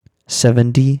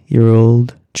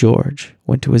70-year-old George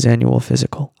went to his annual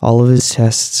physical. All of his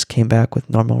tests came back with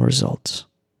normal results.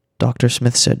 Dr.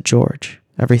 Smith said, "George,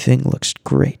 everything looks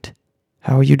great.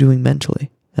 How are you doing mentally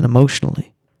and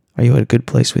emotionally? Are you at a good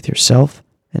place with yourself?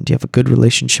 And do you have a good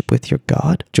relationship with your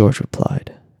God?" George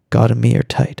replied, "God and me are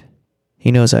tight. He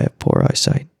knows I have poor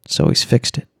eyesight, so he's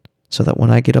fixed it, so that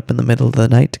when I get up in the middle of the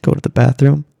night to go to the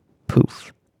bathroom,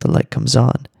 poof, the light comes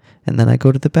on, and then I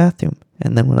go to the bathroom,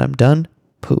 and then when I'm done,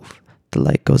 poof, the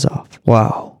light goes off."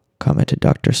 "Wow," commented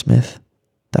Dr. Smith.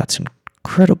 "That's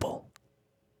incredible."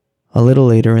 A little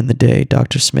later in the day,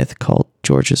 Dr. Smith called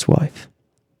George's wife.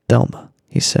 "Thelma,"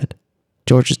 he said,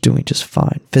 "George is doing just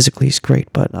fine. Physically, he's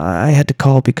great, but I had to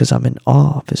call because I'm in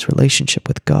awe of his relationship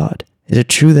with God. Is it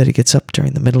true that he gets up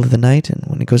during the middle of the night, and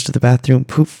when he goes to the bathroom,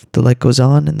 poof, the light goes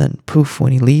on, and then poof,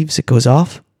 when he leaves, it goes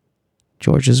off?"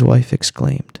 George's wife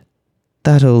exclaimed,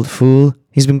 "That old fool!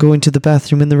 He's been going to the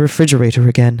bathroom in the refrigerator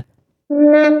again.